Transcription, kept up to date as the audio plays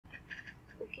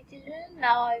children,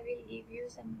 now I will give you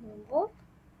some homework.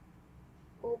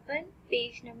 Open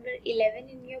page number 11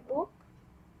 in your book.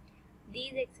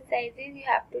 These exercises you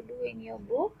have to do in your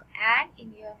book and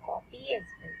in your copy as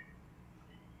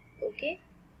well. Okay.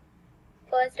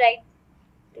 First write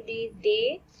today's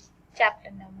date,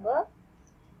 chapter number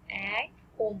and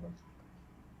homework.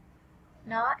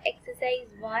 Now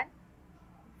exercise 1.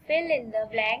 Fill in the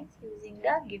blanks using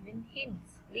the given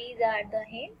hints. These are the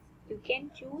hints. You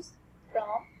can choose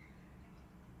from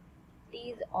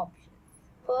these options.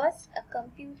 First, a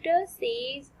computer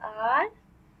saves our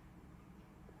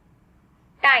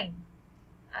time.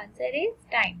 Answer is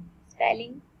time.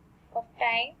 Spelling of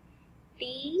time,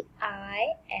 T-I-M-E.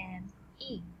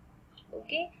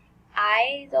 Okay.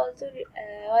 I is also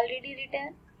already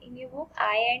written in your book,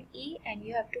 I and E, and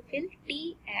you have to fill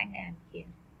T and M here.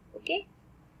 Okay.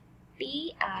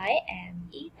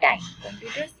 T-I-M-E, time.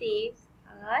 Computer saves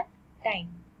our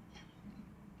time.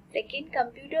 Second,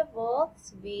 computer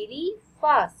works very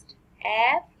fast.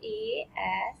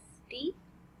 F-A-S-T,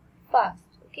 fast.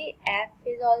 Okay, F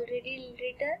is already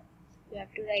written. You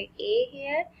have to write A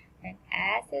here. And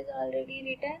S is already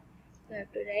written. You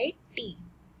have to write T.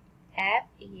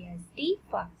 F-A-S-T,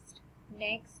 fast.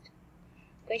 Next,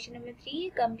 question number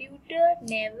 3. Computer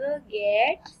never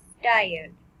gets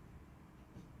tired.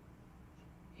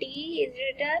 T is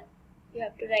written. You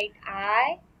have to write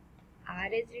I. R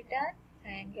is written.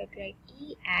 And you have to write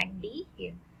E and D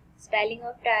here. Spelling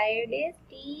of tired is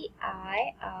T-I-R-E-D.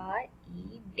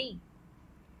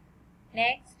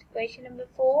 Next, question number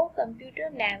 4. Computer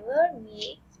never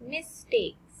makes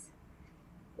mistakes.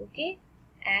 Okay,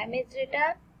 M is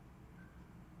written.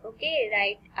 Okay,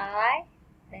 write I.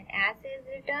 Then S is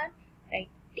written. Write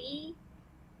T,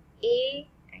 A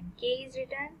and K is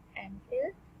written. And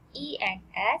fill E and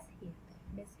S here.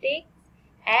 Mistakes,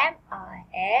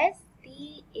 M-I-S-T-A-K-E-S,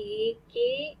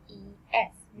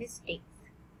 mistakes.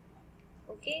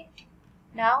 Okay.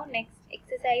 Now next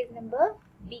exercise number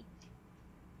B.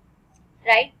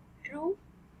 Write true,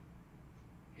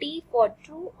 T for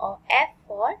true or F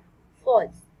for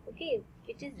false. Okay,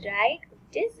 which is right,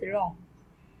 which is wrong.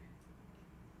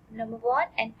 Number 1,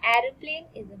 an aeroplane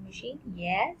is a machine.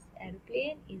 Yes,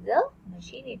 aeroplane is a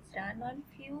machine. It's run on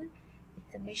fuel.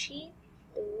 It's a machine.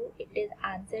 So it is,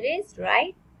 answer is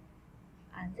right.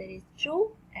 Answer is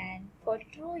true, and for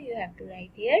true you have to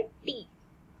write here T.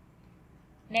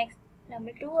 Next,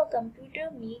 number 2, a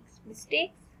computer makes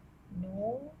mistakes.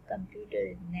 No,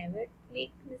 computer never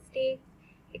makes mistakes.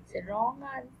 It's a wrong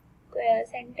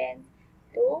sentence.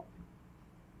 So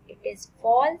it is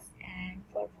false, and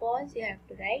for false you have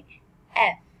to write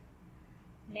F.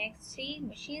 Next, 3,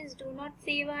 machines do not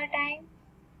save our time.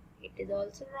 It is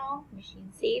also wrong.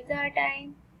 Machine saves our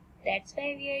time. That's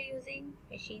why we are using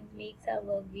machines. Makes our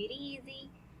work very easy.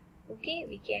 Okay,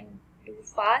 we can do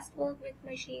fast work with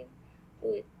machine.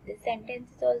 So this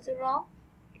sentence is also wrong.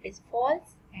 It is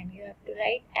false, and you have to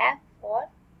write F for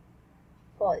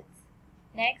false.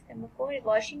 Next, number 4, a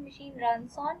washing machine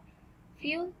runs on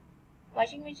fuel.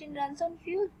 Washing machine runs on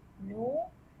fuel?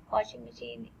 No, washing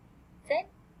machine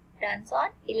runs on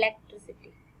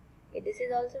electricity. Okay, this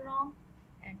is also wrong,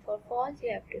 and for false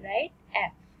you have to write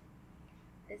F.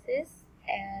 This is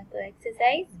the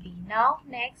exercise B. Now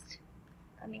next,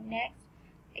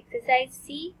 exercise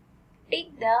C.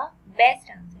 Tick the best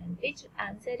answer. Which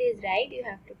answer is right you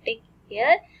have to tick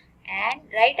here,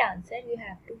 and right answer you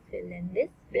have to fill in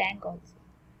this blank also.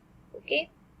 Okay.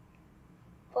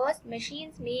 First,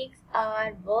 machines makes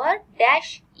our work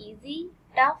dash easy,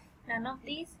 tough, none of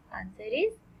these. Answer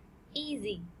is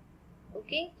easy.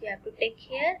 Okay, you have to tick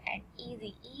here, and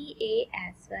easy,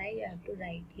 E-A-S-Y, you have to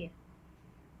write here.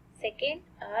 Second,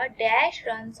 a dash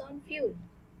runs on fuel.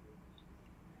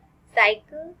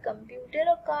 Cycle, computer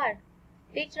or car?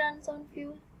 Which runs on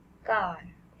fuel?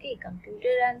 Car. Okay,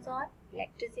 computer runs on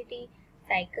electricity.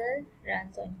 Cycle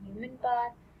runs on human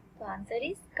power. So answer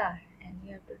is car, and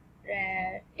you have to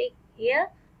tick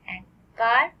here, and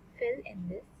car fill in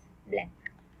this blank.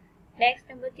 Next,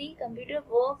 number 3, computer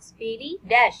works very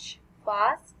dash,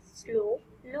 fast, slow,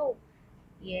 low.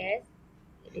 Yes,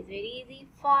 it is very easy,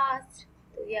 fast.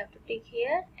 So we have to tick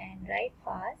here and write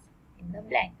fast in the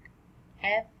blank.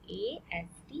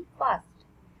 F-A-S-T, fast.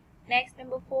 Next,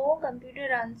 number 4, computer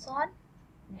runs on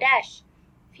dash,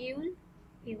 fuel,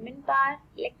 human power,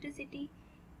 electricity.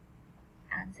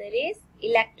 Answer is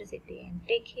electricity, and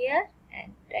tick here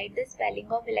and write the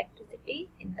spelling of electricity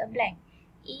in the blank.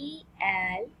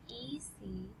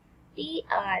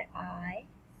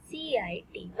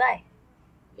 E-L-E-C-T-R-I-C-I-T-Y,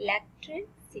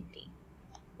 electricity.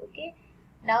 Okay.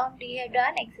 Now we have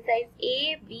done exercise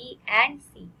A, B and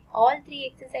C. All 3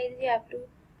 exercises you have to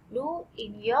do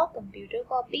in your computer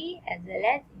copy as well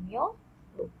as in your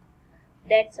book.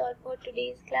 That's all for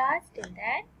today's class. Till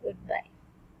then, goodbye.